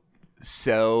know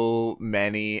so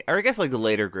many, or I guess, like, the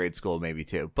later grade school maybe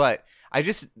too, but I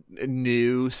just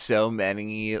knew so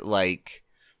many, like,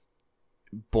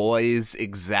 boys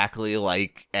exactly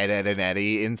like Ed, Edd and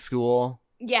Eddy in school.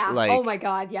 Yeah. Like, oh my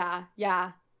god, yeah.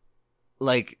 Yeah.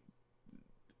 Like,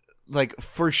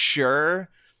 for sure,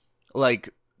 like,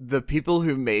 the people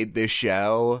who made this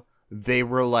show, they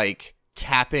were, like,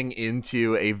 tapping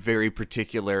into a very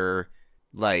particular,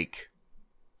 like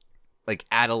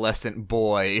adolescent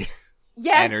boy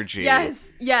energy.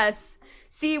 Yes.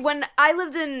 See, when I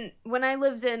lived in one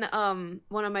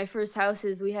of my first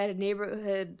houses, we had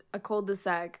a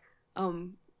cul-de-sac,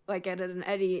 like Ed, Edd and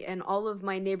Eddy, and all of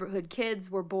my neighborhood kids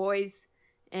were boys,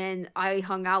 and I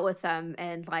hung out with them,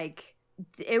 and, like,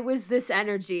 it was this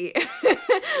energy.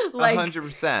 Like,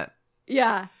 100%.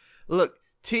 Yeah. Look,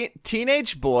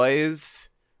 teenage boys,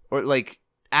 or, like,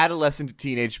 adolescent to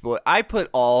teenage boy, I'm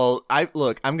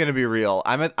gonna be real.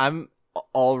 I'm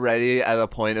already at a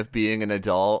point of being an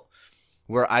adult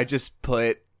where I just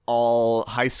put all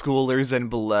high schoolers and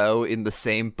below in the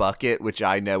same bucket, which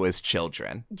I know as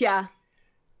children. Yeah.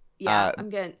 Yeah, I'm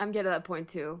getting to that point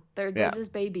too. They're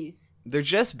just babies. They're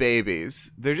just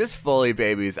babies. They're just fully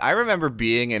babies. I remember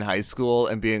being in high school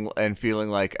and feeling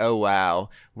like, oh wow,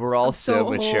 we're all so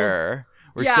mature.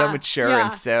 We're so mature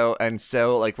and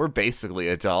so like we're basically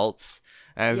adults.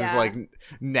 And it's like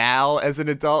now as an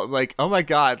adult, I'm like, oh my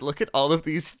god, look at all of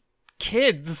these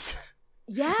kids.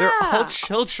 Yeah. They're all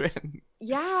children.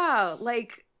 Yeah,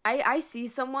 like I see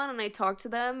someone and I talk to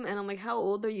them and I'm like, how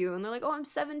old are you? And they're like, oh, I'm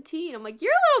 17. I'm like,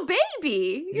 you're a little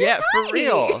baby. You're tiny. For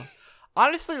real.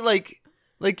 Honestly, like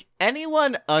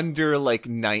anyone under like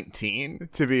 19,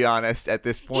 to be honest, at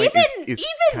this point, is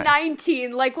even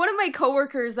 19. Like one of my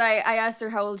coworkers, I asked her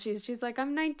how old she is. She's like,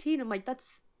 I'm 19. I'm like,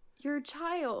 you're a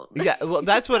child. Yeah, well,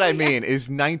 that's what I mean, is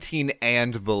 19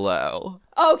 and below.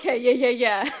 Okay,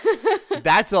 yeah.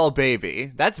 That's all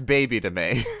baby. That's baby to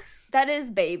me. That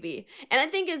is baby. And I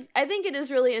think it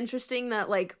is really interesting that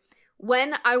like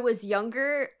when I was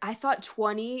younger, I thought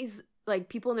 20s, like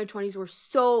people in their 20s were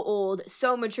so old,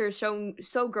 so mature, so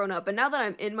grown up. And now that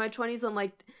I'm in my 20s, I'm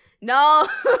like, no.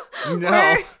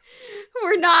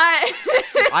 We're not.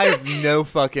 I have no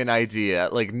fucking idea.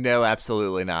 Like, no,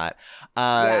 absolutely not.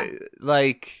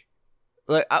 Like,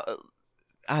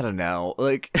 I don't know.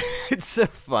 Like, it's so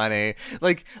funny.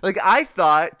 Like I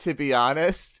thought, to be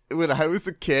honest, when I was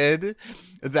a kid,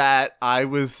 that I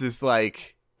was just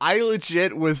like, I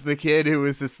legit was the kid who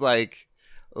was just like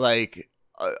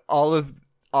all of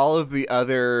the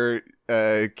other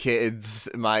kids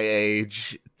my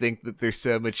age think that they're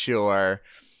so mature.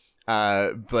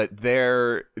 But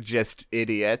they're just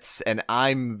idiots, and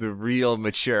I'm the real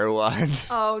mature one.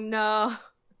 Oh, no.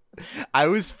 I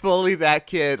was fully that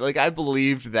kid. Like, I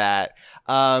believed that.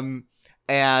 And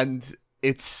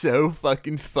it's so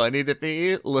fucking funny to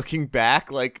me looking back.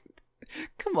 Like,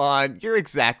 come on, you're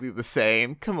exactly the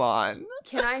same. Come on.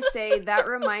 Can I say that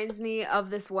reminds me of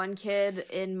this one kid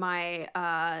in my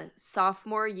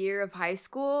sophomore year of high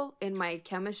school in my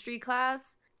chemistry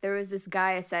class. There was this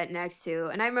guy I sat next to,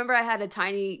 and I remember I had a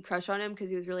tiny crush on him because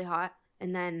he was really hot.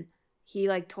 And then he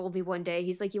like told me one day,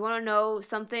 he's like, you want to know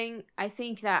something? I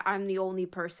think that I'm the only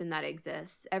person that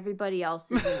exists. Everybody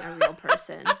else isn't a real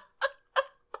person.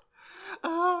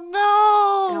 Oh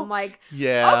no. And I'm like,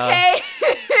 yeah.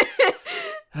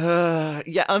 Okay.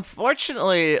 Yeah,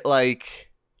 unfortunately, like,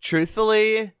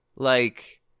 truthfully,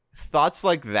 like, thoughts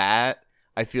like that,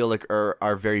 I feel like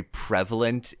are very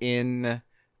prevalent in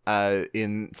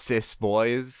cis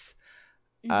boys,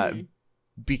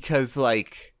 because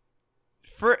like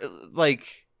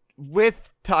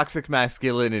with toxic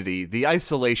masculinity, the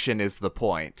isolation is the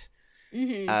point.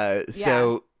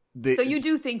 So you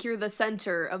do think you're the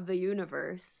center of the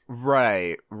universe,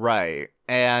 right?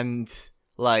 And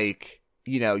like,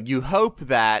 you know, you hope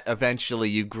that eventually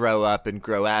you grow up and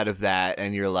grow out of that,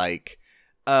 and you're like,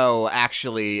 oh,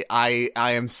 actually, I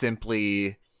am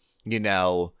simply, you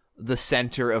know, the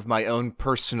center of my own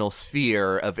personal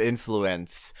sphere of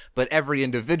influence, but every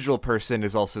individual person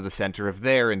is also the center of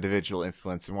their individual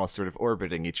influence, and we're all sort of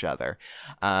orbiting each other.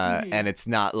 And it's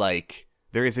not like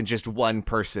there isn't just one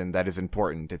person that is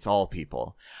important. It's all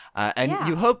people.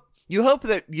 You hope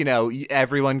that, you know,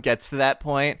 everyone gets to that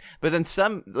point, but then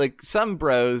some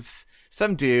bros,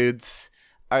 some dudes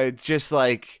are just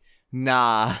like,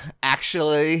 nah,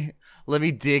 actually, let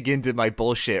me dig into my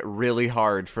bullshit really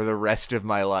hard for the rest of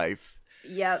my life.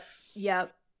 Yep.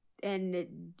 And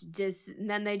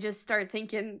then they just start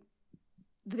thinking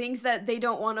things that they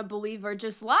don't want to believe are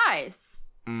just lies.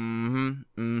 And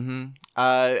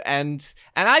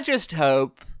I just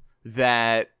hope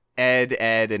that Ed,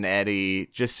 and Eddie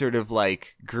just sort of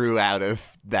like grew out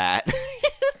of that.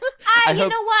 You know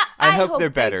what? I hope they're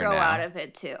better now. They grow out of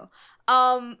it too.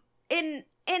 And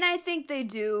I think they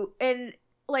do. And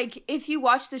like, if you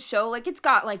watch the show, like, it's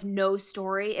got like no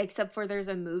story except for there's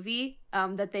a movie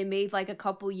that they made like a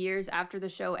couple years after the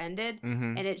show ended,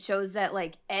 and it shows that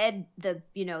like Ed, the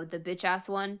bitch ass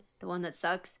one, the one that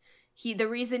sucks, the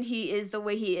reason he is the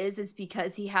way he is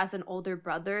because he has an older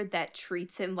brother that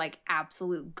treats him like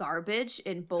absolute garbage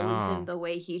and bullies him the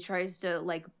way he tries to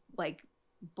like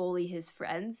bully his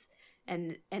friends.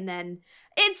 And then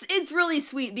it's really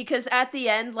sweet because at the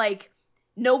end, like,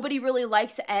 nobody really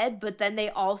likes Ed, but then they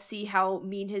all see how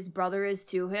mean his brother is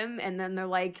to him, and then they're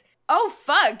like, oh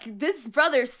fuck, this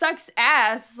brother sucks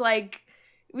ass, like,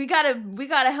 we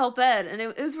gotta help Ed. And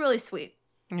it was really sweet.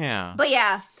 Yeah. But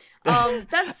yeah,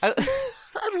 that's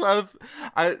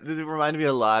it reminded me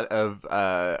a lot of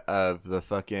the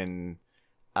fucking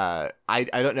I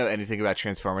don't know anything about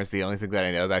Transformers. The only thing that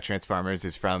I know about Transformers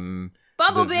is from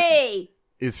Bumblebee.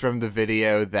 is from the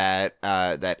video that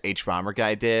that H Bomber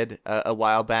guy did a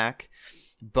while back,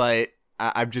 but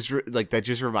I'm just that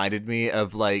just reminded me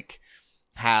of like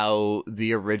how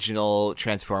the original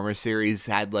Transformers series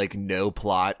had like no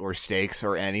plot or stakes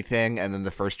or anything, and then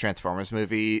the first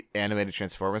animated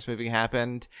Transformers movie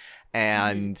happened,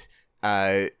 and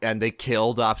they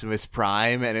killed Optimus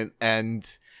Prime,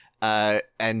 and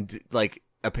like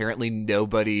apparently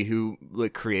nobody who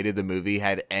like created the movie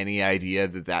had any idea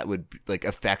that would like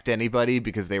affect anybody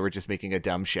because they were just making a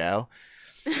dumb show.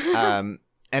 And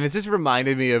it just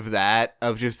reminded me of that,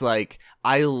 of just like,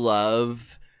 I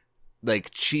love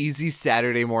like cheesy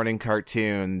Saturday morning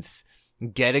cartoons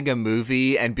getting a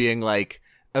movie and being like,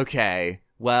 okay,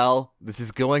 well, this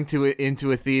is going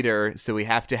into a theater, so we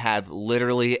have to have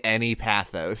literally any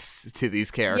pathos to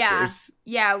these characters.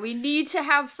 Yeah, we need to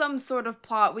have some sort of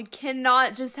plot. We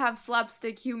cannot just have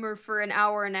slapstick humor for an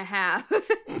hour and a half.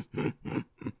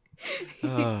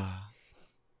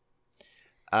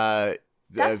 That's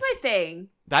my thing.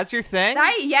 That's your thing?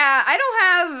 I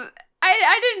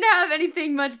didn't have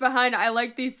anything much behind. I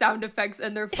like these sound effects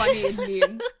and they're funny in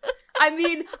memes. I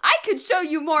mean, I could show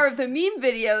you more of the meme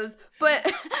videos,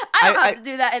 but I don't have to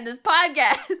do that in this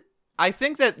podcast. I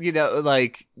think that, you know,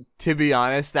 like, to be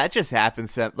honest, that just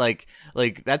happens to, like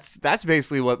that's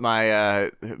basically what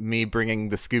my me bringing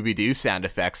the Scooby-Doo sound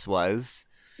effects was.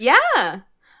 Yeah.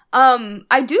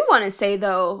 I do want to say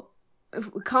though,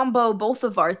 combo both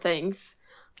of our things.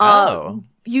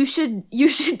 You should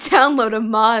download a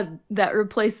mod that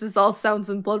replaces all sounds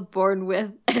in Bloodborne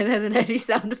with an Eddie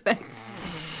sound effect.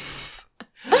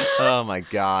 Oh my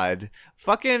god.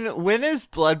 Fucking, when is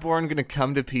Bloodborne gonna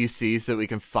come to PC so we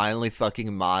can finally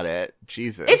fucking mod it?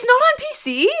 Jesus. It's not on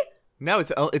PC? No,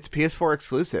 it's PS4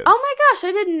 exclusive. Oh my gosh,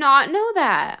 I did not know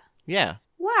that. Yeah.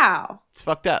 Wow. It's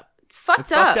fucked up. It's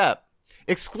fucked up.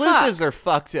 Exclusives are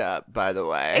fucked up, by the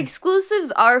way. Exclusives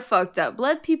are fucked up.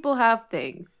 Let people have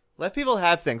things. Let people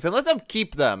have things and let them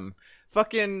keep them.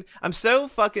 Fucking, I'm so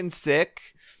fucking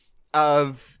sick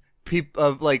of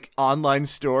like online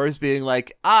stores being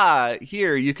like,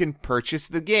 here, you can purchase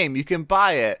the game, you can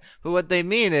buy it. But what they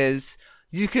mean is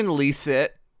you can lease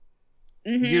it.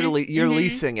 Mm-hmm. You're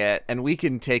leasing it, and we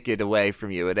can take it away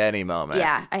from you at any moment.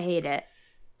 Yeah, I hate it.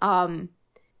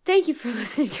 Thank you for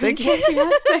listening to it.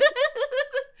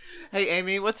 Hey,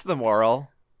 Amy, what's the moral?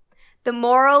 The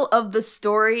moral of the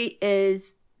story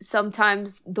is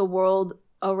sometimes the world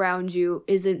around you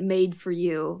isn't made for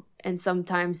you, and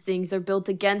sometimes things are built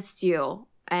against you.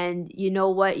 And you know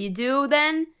what you do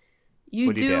then?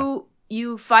 You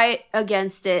fight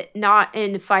against it, not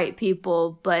in fight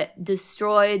people, but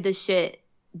destroy the shit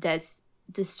that's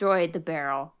destroyed the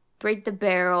barrel. Break the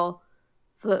barrel,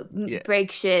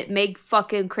 break shit, make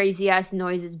fucking crazy ass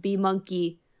noises, be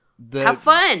monkey. Have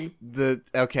fun.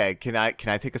 Okay, can I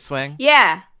take a swing?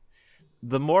 Yeah.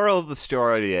 The moral of the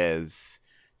story is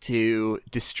to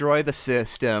destroy the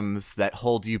systems that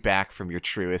hold you back from your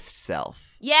truest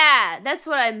self. Yeah, that's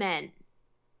what I meant.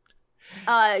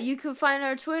 You can find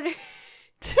our Twitter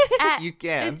at you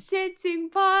can.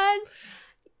 enchantingpod.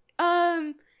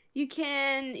 You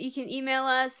can email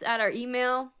us at our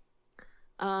email.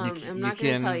 I'm not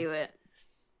going to tell you it.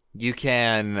 You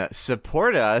can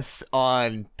support us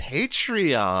on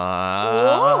Patreon.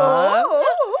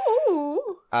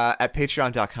 At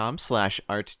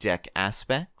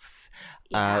patreon.com/artdeckaspects,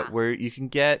 where you can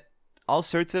get all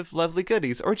sorts of lovely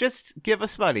goodies, or just give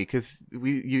us money because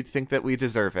you think that we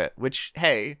deserve it. Which,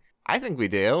 hey, I think we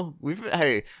do. We've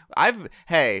been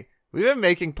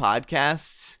making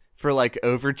podcasts for like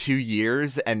over 2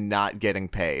 years and not getting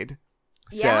paid.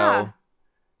 Yeah.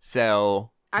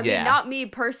 So I mean, not me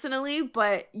personally,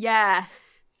 but yeah.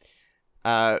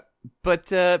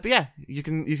 But yeah, you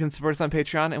can support us on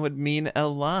Patreon. It would mean a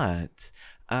lot.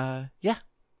 Yeah.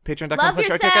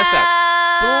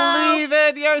 Patreon.com/artdeckaspects. Believe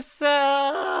in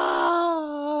yourself.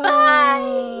 Bye.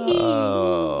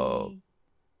 Oh.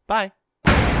 Bye.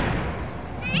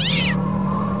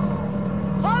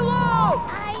 Hello!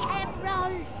 I am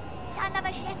Rolf, son of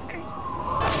a shepherd.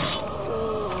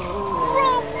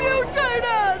 Rolf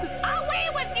mutated! Away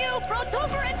with you,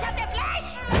 protuberance of the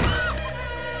flesh!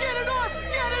 Get it off!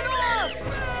 Get it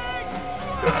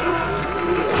off!